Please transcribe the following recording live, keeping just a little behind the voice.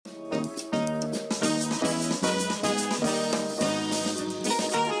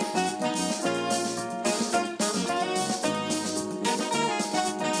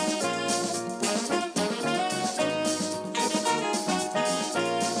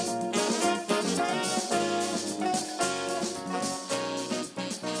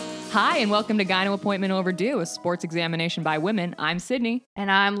Hi, and welcome to Gyno Appointment Overdue, a sports examination by women. I'm Sydney.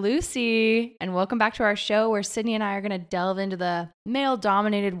 And I'm Lucy. And welcome back to our show where Sydney and I are going to delve into the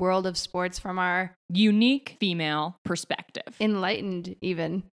male-dominated world of sports from our Unique female perspective. enlightened,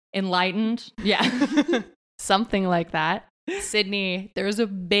 even. Enlightened? Yeah. Something like that. Sydney, there's a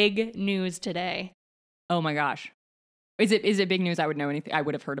big news today. Oh my gosh. Is it big news I would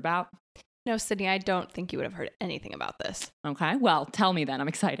have heard about? No, Sydney, I don't think you would have heard anything about this. Okay. Well, tell me then. I'm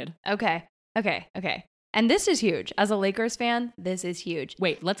excited. Okay. And this is huge. As a Lakers fan, this is huge.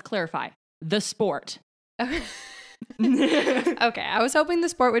 Wait, let's clarify. The sport. Okay, I was hoping the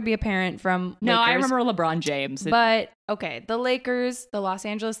sport would be apparent from No, Lakers. I remember LeBron James. But, okay, the Lakers, the Los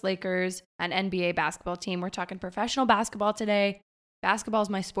Angeles Lakers, an NBA basketball team. We're talking professional basketball today. Basketball is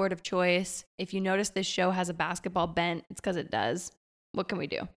my sport of choice. If you notice this show has a basketball bent, it's because it does. What can we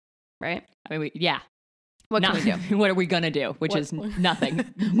do? Right? I mean, yeah. What can we do? What are we going to do? Which is nothing.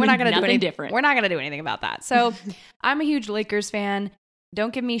 We're not going to do Nothing anything different. We're not going to do anything about that. So I'm a huge Lakers fan.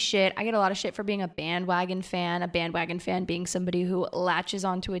 Don't give me shit. I get a lot of shit for being a bandwagon fan being somebody who latches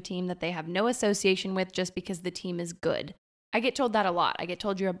onto a team that they have no association with just because the team is good. I get told that a lot. I get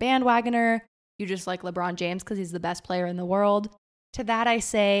told you're a bandwagoner. You just like LeBron James because he's the best player in the world. To that I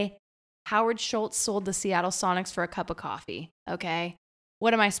say, Howard Schultz sold the Seattle Sonics for a cup of coffee. Okay?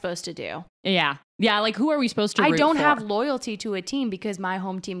 What am I supposed to do? Yeah. Yeah, like who are we supposed to root I don't for? have loyalty to a team because my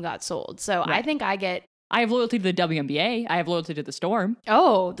home team got sold. So Right. I think I get... I have loyalty to the WNBA. I have loyalty to the Storm.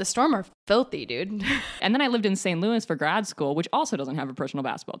 Oh, the Storm are filthy, dude. And then I lived in St. Louis for grad school, which also doesn't have a professional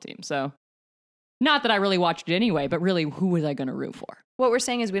basketball team. So not that I really watched it anyway, but really, who was I going to root for? What we're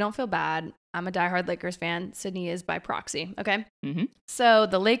saying is we don't feel bad. I'm a diehard Lakers fan. Sydney is by proxy, okay? Mm-hmm. So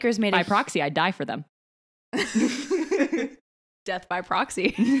the Lakers made By proxy, I'd die for them. death by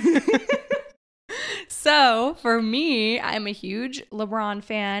proxy. So for me, I'm a huge LeBron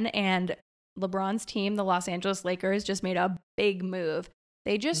fan, and LeBron's team, the Los Angeles Lakers, just made a big move.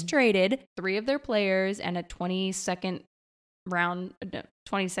 They just traded 3 of their players and a 22nd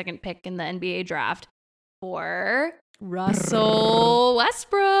pick in the NBA draft for Russell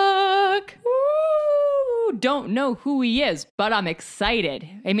Westbrook. Woo! Don't know who he is, but I'm excited.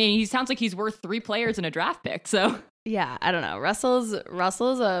 I mean, he sounds like he's worth 3 players and a draft pick. So Yeah, I don't know. Russell's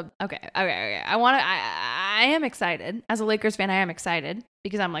a okay. I am excited. As a Lakers fan, I am excited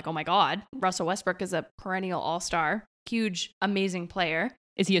because I'm like, oh my God, Russell Westbrook is a perennial all-star, huge, amazing player.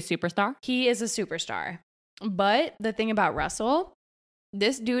 is he a superstar? He is a superstar. But the thing about Russell,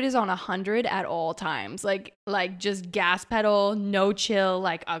 this dude is on 100 at all times. Like just gas pedal, no chill,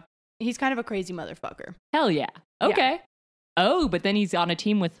 he's kind of a crazy motherfucker. Hell yeah. Okay. Oh, but then he's on a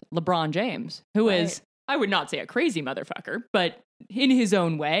team with LeBron James, who is, I would not say a crazy motherfucker, but in his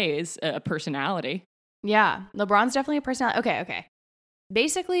own way is a personality. Yeah, LeBron's definitely a personality. Okay.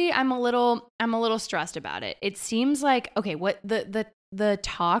 Basically, I'm a little stressed about it. It seems like, okay, what the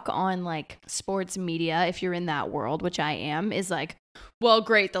talk on like sports media, if you're in that world, which I am, is like, well,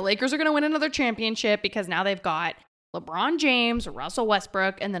 great, the Lakers are going to win another championship because now they've got LeBron James, Russell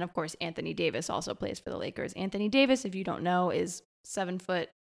Westbrook, and then of course Anthony Davis also plays for the Lakers. Anthony Davis, if you don't know, is 7 foot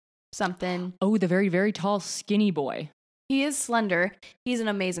something. Oh, the very, very tall, skinny boy. He is slender. He's an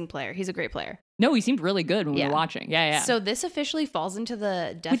amazing player. He's a great player. No, he seemed really good when we were watching. Yeah. So this officially falls into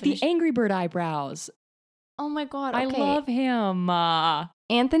the With definition. the Angry Bird eyebrows. Oh my God. I Okay. love him.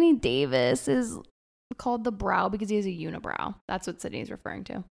 Anthony Davis is called the brow because he has a unibrow. That's what Sydney's referring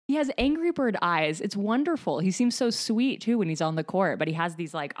to. He has Angry Bird eyes. It's wonderful. He seems so sweet too when he's on the court, but he has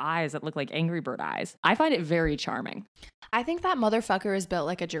these like eyes that look like Angry Bird eyes. I find it very charming. I think that motherfucker is built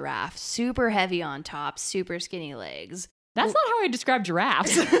like a giraffe. Super heavy on top, super skinny legs. That's not how I describe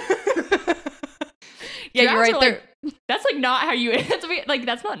giraffes. Yeah, Giraffes you're right are there. That's like not how you.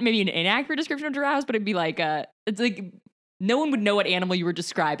 That's not maybe an inaccurate description of giraffes, but it'd be like it's like no one would know what animal you were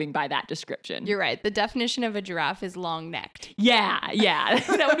describing by that description. You're right. The definition of a giraffe is long-necked. Yeah.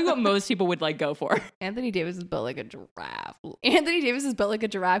 That would be what most people would like go for. Anthony Davis is built like a giraffe. Anthony Davis is built like a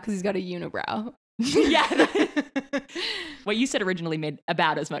giraffe because he's got a unibrow. Yeah. What you said originally made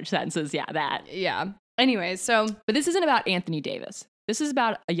about as much sense as that. Yeah. Anyway, but this isn't about Anthony Davis. This is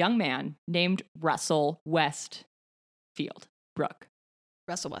about a young man named Russell Westbrook.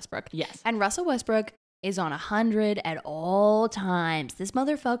 Russell Westbrook. Yes. And Russell Westbrook is on 100 at all times. This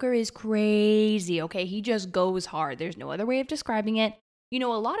motherfucker is crazy, okay? He just goes hard. There's no other way of describing it. You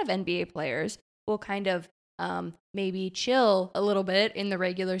know, a lot of NBA players will kind of maybe chill a little bit in the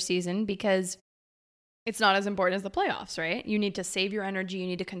regular season because it's not as important as the playoffs, right? You need to save your energy. You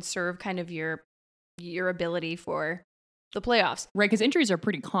need to conserve kind of your ability for the playoffs. Right, because injuries are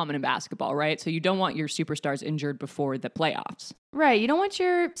pretty common in basketball, right? So you don't want your superstars injured before the playoffs. Right. You don't want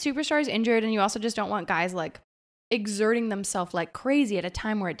your superstars injured, and you also just don't want guys like exerting themselves like crazy at a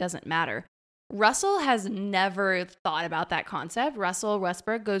time where it doesn't matter. Russell has never thought about that concept. Russell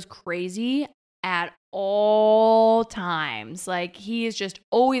Westbrook goes crazy at all times. Like, he is just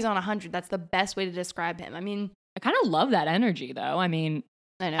always on 100. That's the best way to describe him. I mean, I kind of love that energy, though. I know.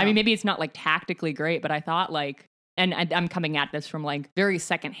 Maybe it's not like tactically great, but I thought like, and I'm coming at this from like very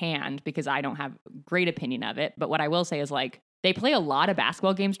secondhand because I don't have a great opinion of it. But what I will say is like, they play a lot of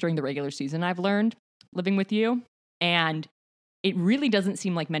basketball games during the regular season, I've learned living with you. And it really doesn't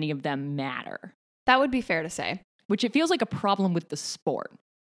seem like many of them matter. That would be fair to say. Which it feels like a problem with the sport.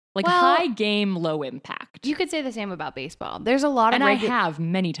 Like, well, high game, low impact. You could say the same about baseball. There's a lot of... I have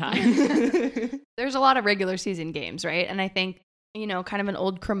many times. There's a lot of regular season games, right? And I think, you know, kind of an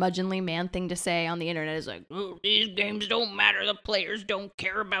old curmudgeonly man thing to say on the internet is like, oh, these games don't matter. The players don't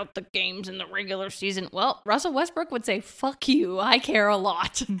care about the games in the regular season. Well, Russell Westbrook would say, fuck you. I care a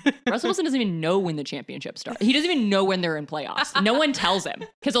lot. Russell Wilson doesn't even know when the championship starts. He doesn't even know when they're in playoffs. No one tells him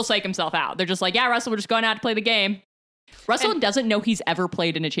because he'll psych himself out. They're just like, yeah, Russell, we're just going out to play the game. Russell doesn't know he's ever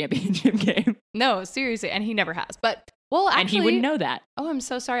played in a championship game. No, seriously. And he never has. But, well, actually... And he wouldn't know that. Oh, I'm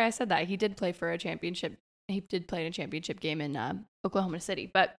so sorry I said that. He did play for a championship. He did play in a championship game in Oklahoma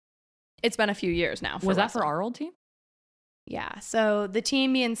City. But it's been a few years now. Was that for our old team? Yeah. So the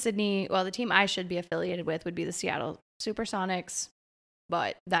team me and Sydney... Well, the team I should be affiliated with would be the Seattle Supersonics.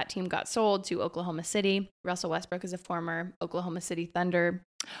 But that team got sold to Oklahoma City. Russell Westbrook is a former Oklahoma City Thunder.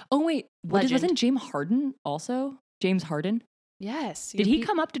 Oh, wait. Wasn't James Harden also? James Harden? Yes. Did he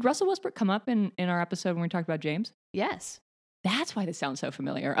come up? Did Russell Westbrook come up in our episode when we talked about James? Yes. That's why this sounds so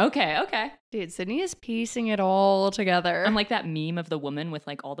familiar. Okay. Dude, Sydney is piecing it all together. I'm like that meme of the woman with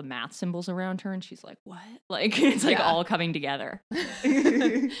like all the math symbols around her and she's like, what? Like, it's like all coming together.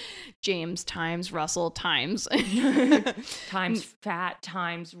 James times Russell times. Times fat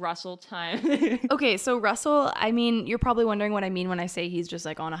times Russell times. Okay, so Russell, I mean, you're probably wondering what I mean when I say he's just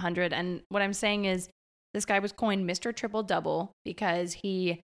like on 100. And what I'm saying is, this guy was coined Mr. Triple Double because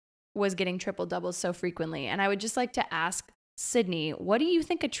he was getting triple doubles so frequently. And I would just like to ask Sydney, what do you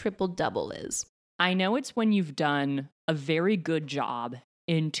think a triple double is? I know it's when you've done a very good job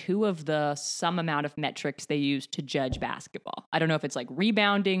in two of the some amount of metrics they use to judge basketball. I don't know if it's like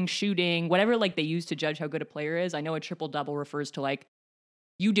rebounding, shooting, whatever like they use to judge how good a player is. I know a triple double refers to like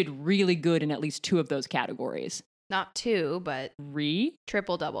you did really good in at least two of those categories. Not two, but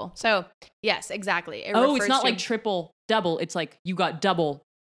triple double. So yes, exactly. It's not like triple double. It's like you got double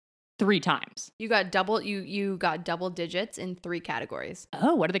 3 times. You got double. You got double digits in 3 categories.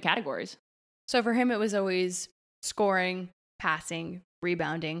 Oh, what are the categories? So for him, it was always scoring, passing,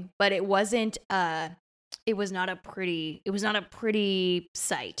 rebounding, but it wasn't. It was not a pretty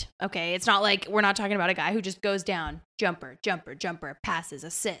sight. Okay, it's not like we're not talking about a guy who just goes down, jumper, passes,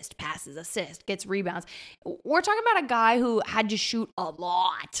 assist, gets rebounds. We're talking about a guy who had to shoot a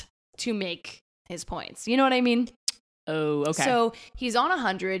lot to make his points. You know what I mean? Oh, okay. So he's on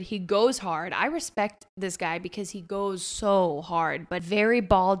 100. He goes hard. I respect this guy because he goes so hard, but very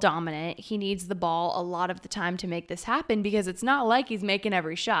ball dominant. He needs the ball a lot of the time to make this happen because it's not like he's making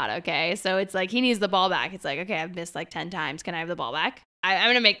every shot, okay? So it's like he needs the ball back. It's like, okay, I've missed like 10 times. Can I have the ball back? I'm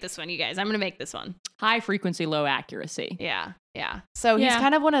going to make this one, you guys. I'm going to make this one. High frequency, low accuracy. Yeah. So he's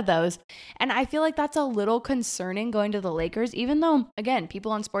kind of one of those. And I feel like that's a little concerning going to the Lakers, even though, again,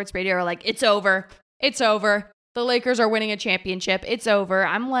 people on sports radio are like, it's over. The Lakers are winning a championship. It's over.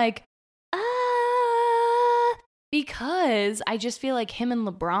 I'm like, because I just feel like him and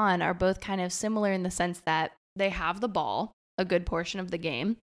LeBron are both kind of similar in the sense that they have the ball a good portion of the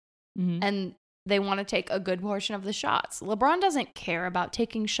game, and they want to take a good portion of the shots. LeBron doesn't care about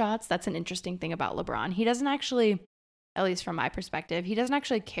taking shots. That's an interesting thing about LeBron. He doesn't actually, at least from my perspective, he doesn't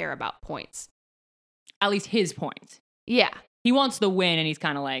actually care about points. At least his points. Yeah. He wants the win, and he's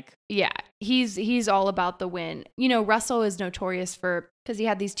kind of like... Yeah, he's all about the win. You know, Russell is notorious because he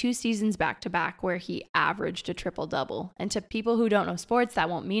had these 2 seasons back-to-back where he averaged a triple-double. And to people who don't know sports, that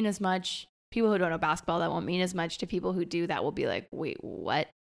won't mean as much. People who don't know basketball, that won't mean as much. To people who do, that will be like, wait, what?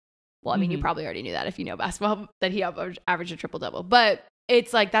 Well, I mean, you probably already knew that if you know basketball, that he averaged a triple-double. But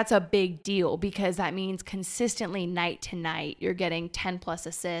it's like, that's a big deal because that means consistently night to night, you're getting 10-plus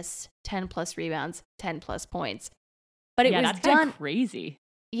assists, 10-plus rebounds, 10-plus points. But it was that's done crazy.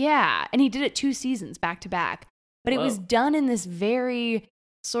 Yeah, and he did it 2 seasons back to back. But It was done in this very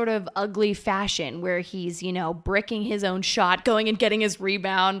sort of ugly fashion where he's, you know, bricking his own shot, going and getting his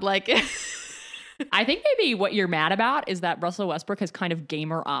rebound. Like, I think maybe what you're mad about is that Russell Westbrook has kind of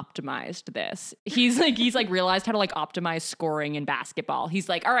gamer optimized this. He's like realized how to like optimize scoring in basketball. He's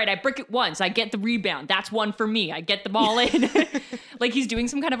like, all right, I brick it once, I get the rebound. That's one for me. I get the ball in. Like he's doing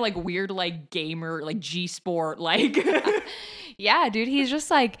some kind of like weird like gamer like G Sport like. Yeah, dude. He's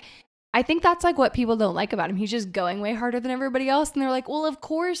just like, I think that's like what people don't like about him. He's just going way harder than everybody else. And they're like, well, of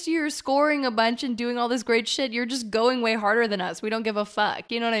course you're scoring a bunch and doing all this great shit. You're just going way harder than us. We don't give a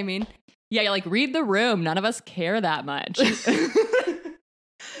fuck. You know what I mean? Yeah, like read the room. None of us care that much.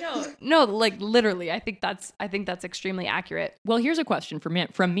 No, like literally, I think that's extremely accurate. Well, here's a question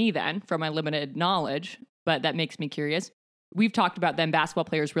from me then, from my limited knowledge, but that makes me curious. We've talked about then basketball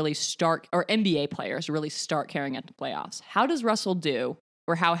players really start, or NBA players really start carrying at the playoffs. How does Russell do,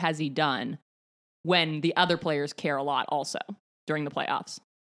 or how has he done when the other players care a lot also during the playoffs?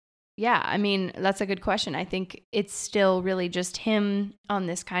 Yeah, I mean, that's a good question. I think it's still really just him on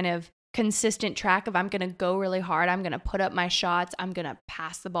this kind of consistent track of I'm going to go really hard. I'm going to put up my shots. I'm going to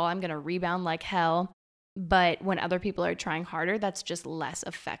pass the ball. I'm going to rebound like hell. But when other people are trying harder, that's just less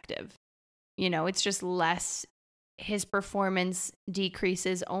effective. You know, it's just less, his performance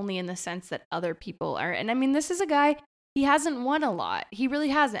decreases only in the sense that other people are. And I mean, this is a guy, he hasn't won a lot. He really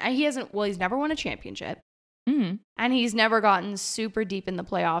hasn't. He's never won a championship. Mm-hmm. And he's never gotten super deep in the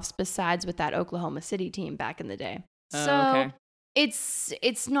playoffs besides with that Oklahoma City team back in the day. Okay.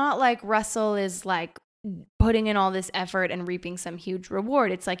 It's not like Russell is like putting in all this effort and reaping some huge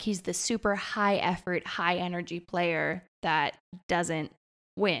reward. It's like he's the super high effort, high energy player that doesn't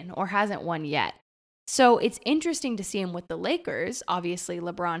win or hasn't won yet. So it's interesting to see him with the Lakers. Obviously,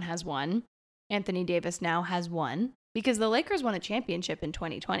 LeBron has won. Anthony Davis now has won because the Lakers won a championship in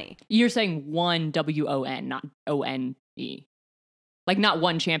 2020. You're saying one WON, not ONE. Like not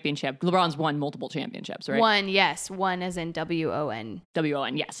one championship. LeBron's won multiple championships, right? One, yes. One as in WON.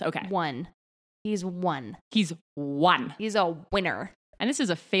 WON, yes. Okay. One. He's won. He's won. He's a winner. And this is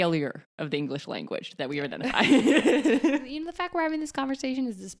a failure of the English language that we identify. You know, the fact we're having this conversation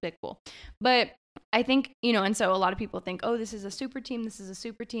is despicable. But I think, you know, and so a lot of people think, oh, this is a super team. This is a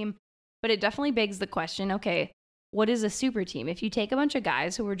super team. But it definitely begs the question, okay, what is a super team? If you take a bunch of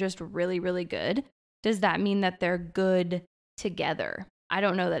guys who are just really, really good, does that mean that they're good together? I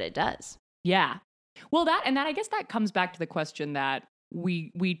don't know that it does. Yeah. Well, that I guess that comes back to the question that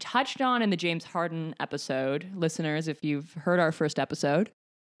we touched on in the James Harden episode. Listeners, if you've heard our first episode,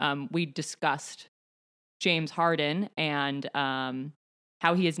 we discussed James Harden and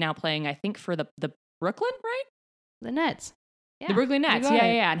how he is now playing, I think, for the Brooklyn, right? The Nets. Yeah. The Brooklyn Nets.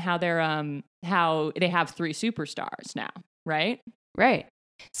 Yeah. And how they're how they have 3 superstars now, right? Right.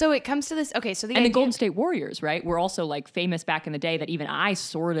 So it comes to this. Okay, so the Golden State Warriors, right, were also like famous back in the day that even I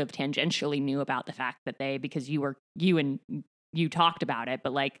sort of tangentially knew about the fact that because you talked about it,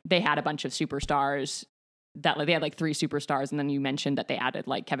 but like they had a bunch of superstars that like they had like 3 superstars, and then you mentioned that they added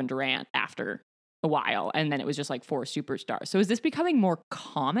like Kevin Durant after a while, and then it was just like 4 superstars. So is this becoming more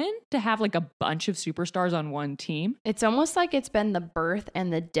common to have like a bunch of superstars on one team? It's almost like it's been the birth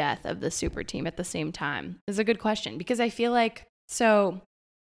and the death of the super team at the same time. It's a good question because I feel like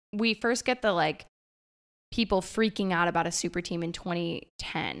we first get the like people freaking out about a super team in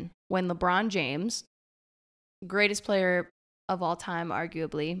 2010 when LeBron James, greatest player of all time,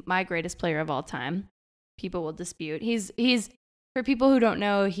 arguably my greatest player of all time, people will dispute. He's for people who don't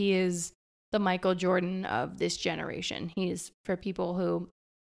know, he is the Michael Jordan of this generation. He's, for people who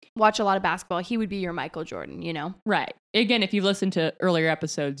watch a lot of basketball, he would be your Michael Jordan, you know? Right. Again, if you listened to earlier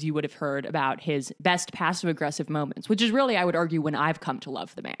episodes, you would have heard about his best passive-aggressive moments, which is really, I would argue, when I've come to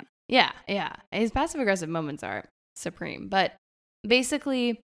love the man. Yeah. His passive-aggressive moments are supreme. But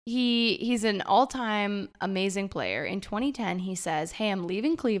basically, he's an all-time amazing player. In 2010, he says, hey, I'm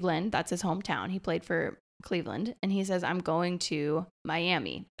leaving Cleveland. That's his hometown. He played for Cleveland. And he says, I'm going to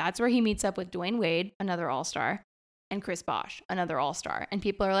Miami. That's where he meets up with Dwayne Wade, another all-star, and Chris Bosh, another all-star. And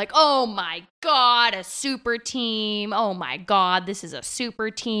people are like, oh my God, a super team. Oh my God, this is a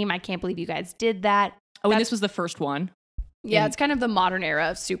super team. I can't believe you guys did that. And this was the first one? Yeah, it's kind of the modern era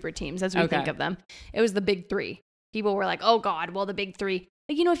of super teams as we think of them. It was the big 3. People were like, oh God, well, the big 3.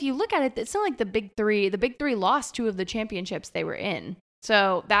 But, you know, if you look at it, it's not like the big 3. The big 3 lost 2 of the championships they were in.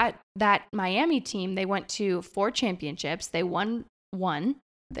 So that Miami team, they went to 4 championships. They won 1.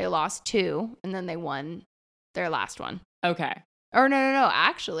 They lost 2. And then they won their last one. Okay. Or no.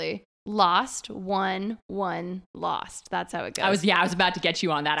 Actually, lost, won, lost. That's how it goes. I was about to get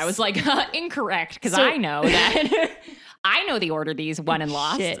you on that. I was like, incorrect, because I know that. I know the order these won and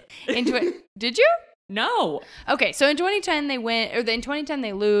lost. Shit. Did you? No. Okay, so in 2010 they win, or in 2010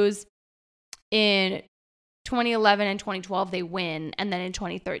 they lose. In 2011 and 2012, they win. And then in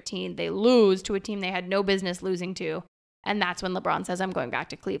 2013, they lose to a team they had no business losing to. And that's when LeBron says, I'm going back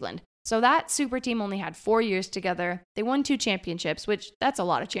to Cleveland. So that super team only had 4 years together. They won 2 championships, which that's a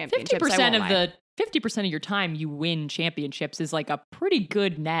lot of championships. 50% of your time you win championships is like a pretty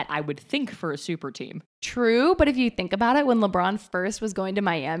good net, I would think, for a super team. True, but if you think about it, when LeBron first was going to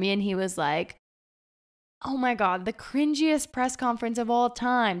Miami and he was like, oh my God, the cringiest press conference of all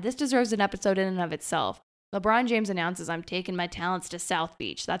time. This deserves an episode in and of itself. LeBron James announces, I'm taking my talents to South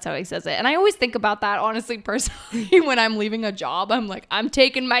Beach. That's how he says it. And I always think about that, honestly, personally, when I'm leaving a job. I'm like, I'm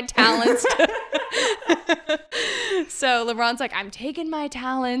taking my talents to... So LeBron's like, I'm taking my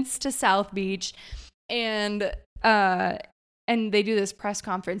talents to South Beach. And they do this press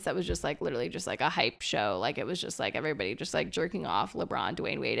conference that was just like literally just like a hype show. Like it was just like everybody just like jerking off LeBron,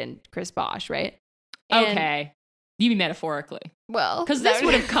 Dwayne Wade, and Chris Bosh, right? And, okay. You mean metaphorically? Well, because this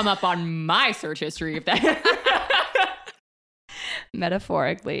would have come up on my search history if that.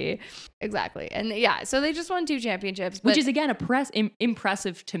 Metaphorically, exactly, and yeah. So they just won 2 championships, which is again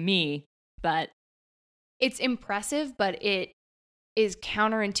impressive to me. But it's impressive, but it is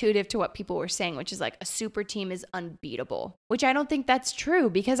counterintuitive to what people were saying, which is like a super team is unbeatable. Which I don't think that's true,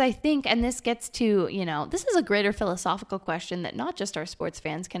 because I think, and this gets to, this is a greater philosophical question that not just our sports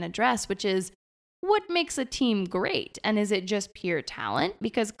fans can address, which is, what makes a team great? And is it just pure talent?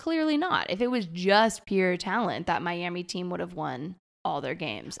 Because clearly not. If it was just pure talent, that Miami team would have won all their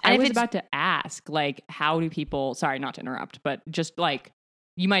games. And I was about to ask, like, how do people, sorry, not to interrupt, but just like,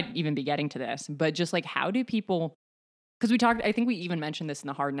 you might even be getting to this, but just like, how do people, because I think we even mentioned this in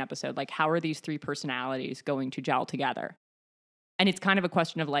the Harden episode, like, how are these 3 personalities going to gel together? And it's kind of a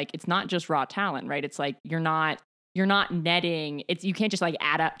question of like, it's not just raw talent, right? It's like, you're not netting. You can't just like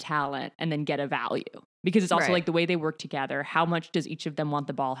add up talent and then get a value, because it's also right. like the way they work together. How much does each of them want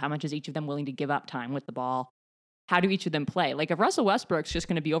the ball? How much is each of them willing to give up time with the ball? How do each of them play? Like if Russell Westbrook's just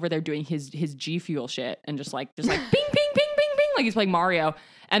going to be over there doing his G Fuel shit and just like ping, ping, ping, ping, ping, like he's playing Mario,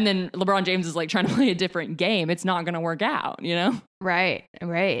 and then LeBron James is like trying to play a different game, it's not going to work out, Right.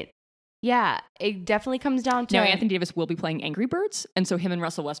 Yeah, it definitely comes down to... Now, Anthony Davis will be playing Angry Birds, and so him and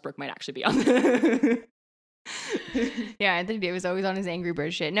Russell Westbrook might actually be on Yeah, Anthony Davis always on his Angry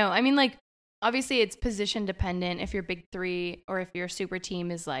Bird shit. No, I mean, like, obviously it's position dependent. If your big 3 or if your super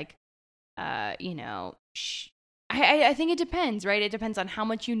team is like, I think it depends, right? It depends on how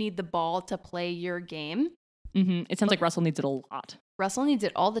much you need the ball to play your game. Mm-hmm. It sounds like Russell needs it a lot. Russell needs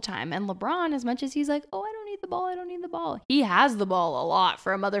it all the time. And LeBron, as much as he's like, oh, I don't need the ball. He has the ball a lot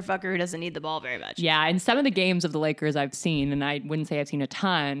for a motherfucker who doesn't need the ball very much. Yeah, in some of the games of the Lakers I've seen, and I wouldn't say I've seen a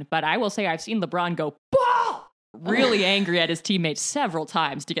ton, but I will say I've seen LeBron go, ball! Really angry at his teammates several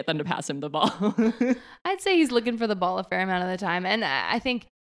times to get them to pass him the ball. I'd say he's looking for the ball a fair amount of the time. And I think,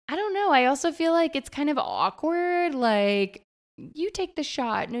 I don't know, I also feel like it's kind of awkward. Like, you take the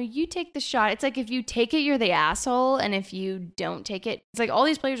shot. No, you take the shot. It's like if you take it, you're the asshole. And if you don't take it, it's like all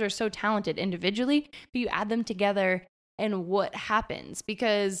these players are so talented individually, but you add them together and what happens?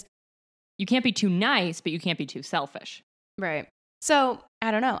 Because you can't be too nice, but you can't be too selfish. Right. So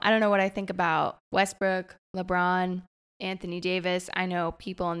I don't know. I don't know what I think about Westbrook, LeBron, Anthony Davis. I know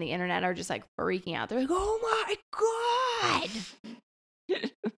people on the internet are just like freaking out. They're like, oh my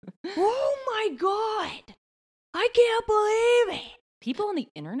God. Oh my God. I can't believe it. People on the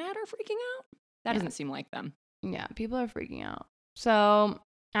internet are freaking out? That doesn't seem like them. Yeah, people are freaking out. So,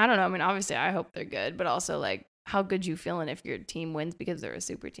 I don't know. I mean, obviously, I hope they're good, but also, like, how good you feeling if your team wins because they're a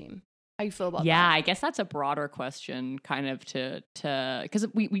super team? How you feel about that? Yeah, I guess that's a broader question, kind of to because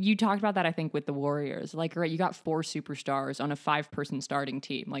you talked about that, I think, with the Warriors. Like, right, you got 4 superstars on a 5-person starting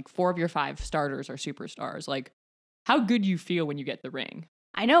team. Like, 4 of your 5 starters are superstars. Like, how good you feel when you get the ring?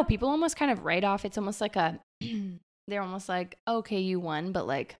 I know people almost kind of write off. It's almost like they're almost like, okay, you won, but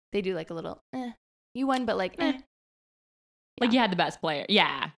like they do like a little, you won, but like, Like you had the best player.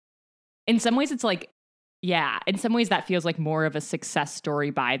 Yeah. In some ways it's like, yeah. In some ways that feels like more of a success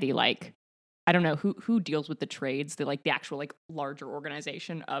story by the like, I don't know who deals with the trades, the actual like larger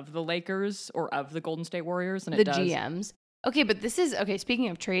organization of the Lakers or of the Golden State Warriors and the GMs. Okay, but speaking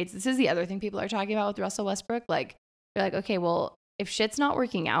of trades, this is the other thing people are talking about with Russell Westbrook. Like, they're like, okay, well, if shit's not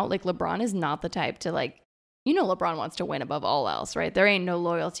working out, like LeBron is not the type to like, LeBron wants to win above all else, right? There ain't no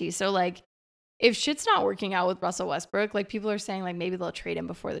loyalty. So like, if shit's not working out with Russell Westbrook, like people are saying like maybe they'll trade him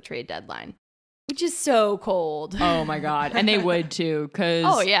before the trade deadline, which is so cold. Oh my God. And they would too. Cause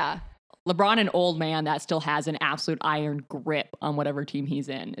oh yeah. LeBron, an old man that still has an absolute iron grip on whatever team he's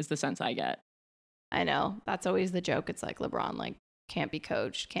in is the sense I get. I know. That's always the joke. It's like LeBron like can't be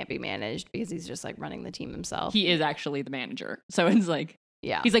coached, can't be managed because he's just like running the team himself. He is actually the manager. So it's like,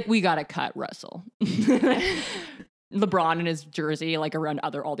 Yeah. He's like, we got to cut Russell. LeBron in his jersey, like around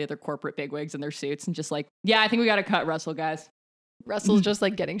all the other corporate bigwigs in their suits, and just like, yeah, I think we got to cut Russell, guys. Russell's just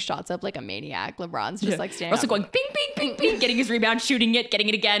like getting shots up like a maniac. LeBron's just like standing Russell going ping, ping, ping, ping, getting his rebound, shooting it, getting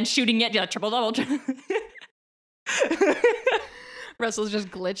it again, shooting it, yeah, triple double. Russell's just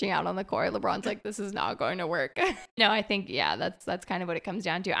glitching out on the court. LeBron's like, this is not going to work. No, I think, yeah, that's kind of what it comes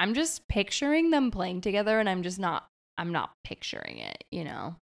down to. I'm just picturing them playing together, and I'm not picturing it, you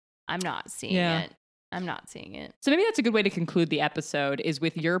know? I'm not seeing it. I'm not seeing it. So maybe that's a good way to conclude the episode, is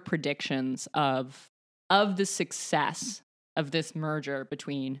with your predictions of the success of this merger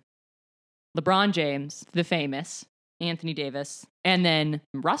between LeBron James, the famous, Anthony Davis, and then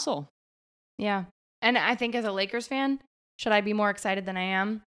Russell. Yeah. And I think as a Lakers fan, should I be more excited than I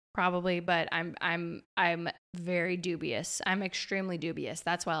am? Probably, but I'm very dubious. I'm extremely dubious.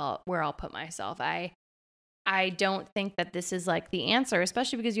 That's where I'll put myself. I don't think that this is like the answer,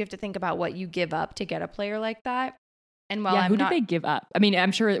 especially because you have to think about what you give up to get a player like that. And while who did they give up? I mean,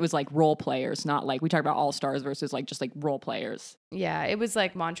 I'm sure it was like role players, not like we talk about all-stars versus like just like role players. Yeah, it was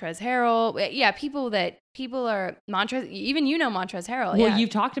like Montrezl Harrell. Yeah, people are Montrezl. Even Montrezl Harrell. Well, you've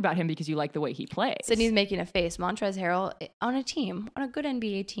talked about him because you like the way he plays. Sydney's making a face. Montrezl Harrell on a good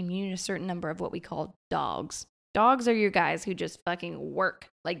NBA team, you need a certain number of what we call dogs. Dogs are your guys who just fucking work.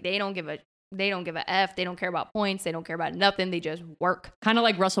 Like they don't give a F. They don't care about points. They don't care about nothing. They just work. Kind of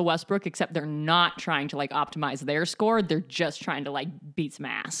like Russell Westbrook, except they're not trying to like optimize their score. They're just trying to like beat some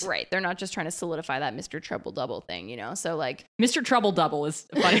ass. Right. They're not just trying to solidify that Mr. Triple Double thing, you know? So like Mr. Trouble Double is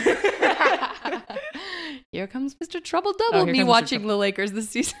funny. Here comes Mr. Trouble Double. Me watching the Lakers this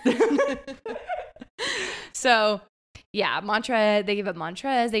season. So yeah, they gave up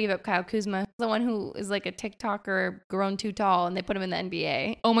Montrez, they gave up Kyle Kuzma, the one who is like a TikToker grown too tall, and they put him in the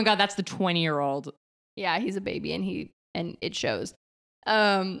NBA. Oh my God, that's the 20-year-old. Yeah, he's a baby, and it shows.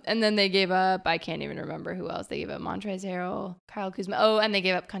 And then they gave up, I can't even remember who else. They gave up Montrezl Harrell, Kyle Kuzma. Oh, and they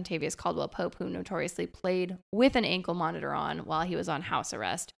gave up Contavious Caldwell-Pope, who notoriously played with an ankle monitor on while he was on house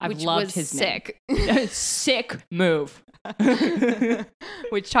arrest. I've loved his sick. Name. Sick move.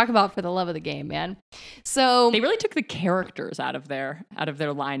 Which, talk about for the love of the game, man. So they really took the characters out of their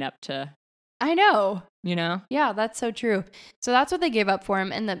lineup to. I know. You know? Yeah, that's so true. So that's what they gave up for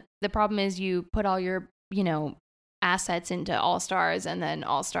him. And the problem is you put all your, assets into all-stars, and then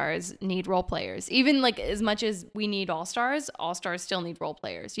all-stars need role players. Even like as much as we need all-stars still need role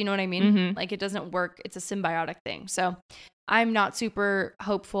players. You know what I mean? Mm-hmm. Like it doesn't work. It's a symbiotic thing. So I'm not super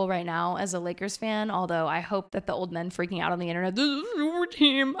hopeful right now as a Lakers fan, although I hope that the old men freaking out on the internet, this is your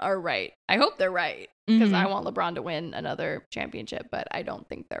team, are right. I hope they're right, because I want LeBron to win another championship, but I don't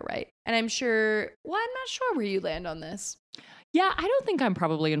think they're right. And I'm not sure where you land on this. Yeah, I don't think I'm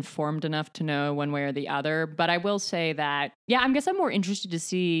probably informed enough to know one way or the other, but I will say that, I guess I'm more interested to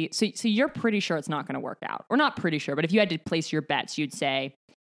see, so you're pretty sure it's not going to work out, or not pretty sure, but if you had to place your bets, you'd say,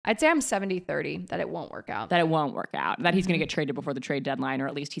 I'd say I'm 70-30 that it won't work out. That he's going to get traded before the trade deadline, or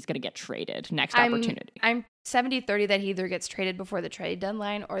at least he's going to get traded next opportunity. I'm 70-30 that he either gets traded before the trade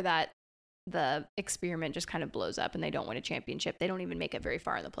deadline, or that the experiment just kind of blows up and they don't win a championship. They don't even make it very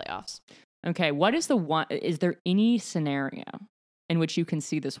far in the playoffs. Okay, is there any scenario in which you can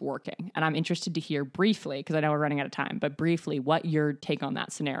see this working? And I'm interested to hear briefly, because I know we're running out of time, but briefly what your take on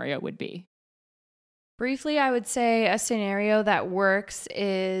that scenario would be. Briefly, I would say a scenario that works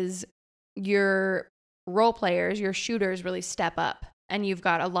is your role players, your shooters really step up, and you've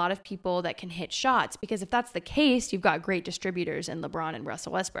got a lot of people that can hit shots, because if that's the case, you've got great distributors in LeBron and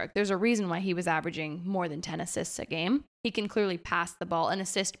Russell Westbrook. There's a reason why he was averaging more than 10 assists a game. He can clearly pass the ball, an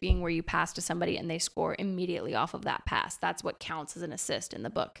assist being where you pass to somebody and they score immediately off of that pass. That's what counts as an assist in the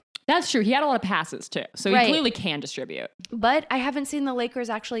book. That's true. He had a lot of passes too, so he clearly can distribute. But I haven't seen the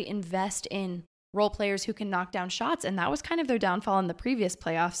Lakers actually invest in role players who can knock down shots, and that was kind of their downfall in the previous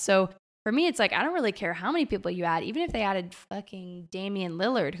playoffs. So for me, it's like, I don't really care how many people you add, even if they added fucking Damian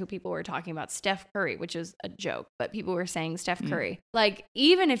Lillard, who people were talking about, Steph Curry, which is a joke, but people were saying Steph Curry. Like,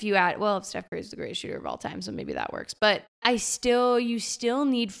 even if you add, well, Steph Curry is the greatest shooter of all time, so maybe that works. But you still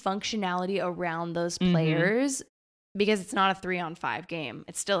need functionality around those players, because it's not a 3-on-5 game.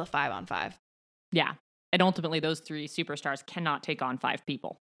 It's still a 5-on-5. Yeah. And ultimately, those three superstars cannot take on 5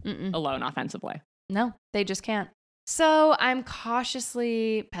 people alone offensively. No, they just can't. So I'm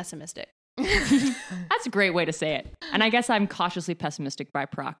cautiously pessimistic. That's a great way to say it. And I guess I'm cautiously pessimistic by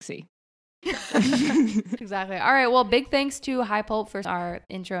proxy. Exactly. All right. Well, big thanks to High Pulp for our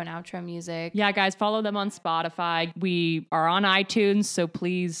intro and outro music. Yeah, guys, follow them on Spotify. We are on iTunes, so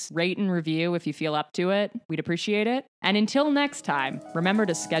please rate and review if you feel up to it. We'd appreciate it. And until next time, remember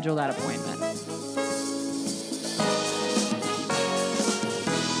to schedule that appointment.